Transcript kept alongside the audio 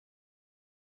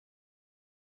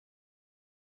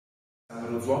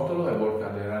Alessandro Zuottolo. I work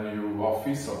at the UBU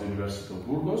office of the University of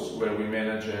Burgos, where we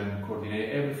manage and coordinate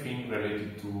everything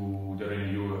related to the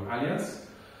Renew Alliance.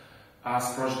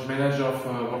 As project manager of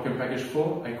Work Package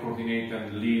 4, I coordinate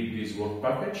and lead this work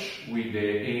package with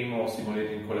the aim of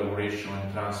stimulating collaboration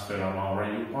and transfer among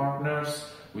Renew partners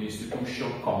with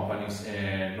institutions, companies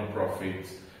and non-profit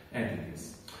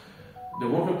entities. The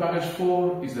Work Package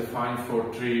 4 is defined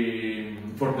for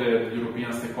the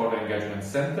European Stakeholder Engagement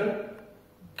Center,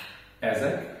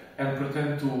 ESEC, and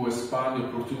pretend to expand the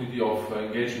opportunity of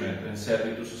engagement and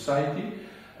service to society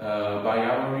by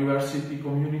our university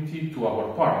community to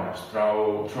our partners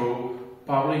through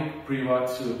public-private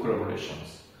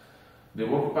collaborations. The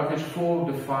Work Package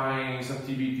 4 defines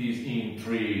activities in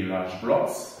 3 large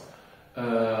blocks.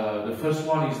 The first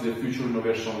one is the Future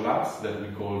Innovation Labs that we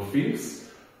call FILS,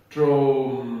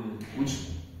 which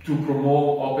to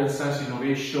promote open science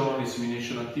innovation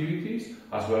dissemination activities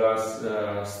as well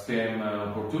as STEM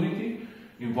opportunity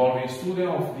involving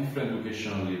students of different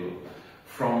educational levels,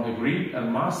 from degree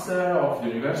and master of the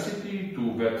university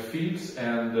to vet fields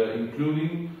and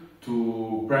including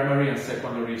to primary and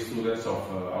secondary students of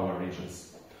our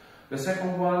regions. The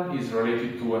second one is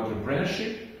related to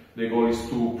entrepreneurship. The goal is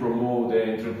to promote the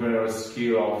entrepreneurial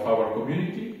skill of our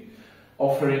community,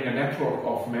 offering a network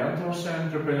of mentors and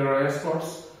entrepreneurial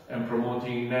experts, and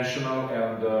promoting national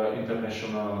and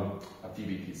international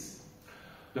activities.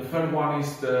 The third one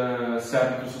is the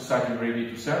Service to Society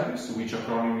Ready to Service, which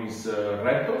acronym is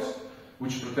RETOS,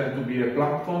 which pretend to be a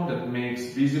platform that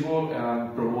makes visible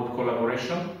and promote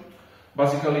collaboration,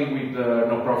 basically with the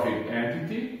non-profit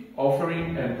entity,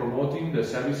 offering and promoting the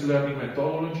service learning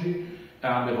methodology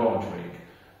and the volunteering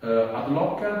at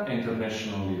local and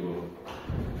international level.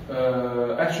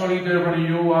 Actually, the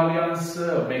Renew Alliance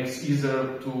makes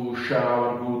easier to share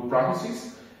our good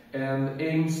practices and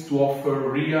aims to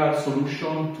offer real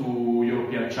solution to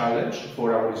European challenge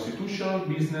for our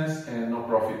institution, business and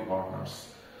non-profit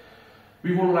partners.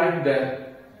 We would like the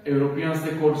European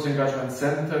Stakeholders Engagement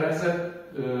Center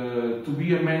to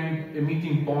be a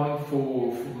meeting point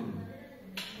for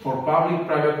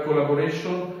public-private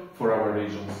collaboration for our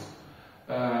regions.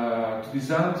 To this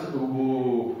end,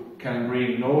 UBU can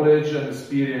bring knowledge and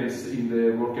experience in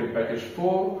the Work Package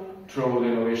 4 through the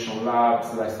Innovation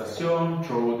Labs La Station,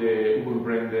 through the UBU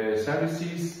brand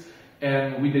services,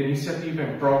 and with the initiative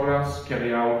and programs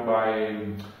carried out by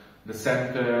the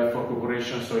Center for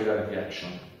Cooperation Solidarity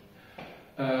Action.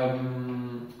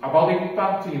 About the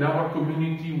impact in our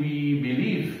community, we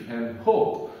believe and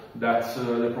hope that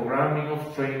the programming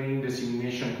of training,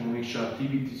 dissemination, communication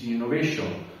activities in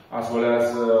innovation, as well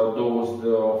as those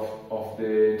of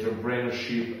the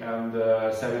entrepreneurship and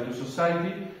service to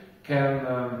society,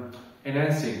 can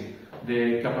enhancing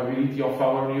the capability of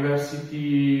our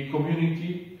university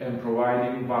community and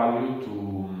providing value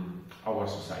to our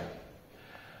society.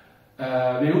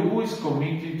 The UBU is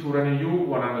committed to Renew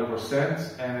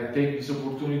 100%, and I take this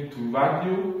opportunity to invite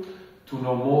you to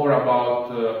know more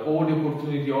about all the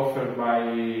opportunity offered by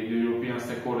the European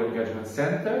Stakeholder Engagement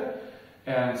Center.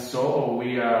 And so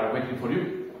we are waiting for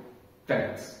you.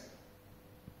 Thanks.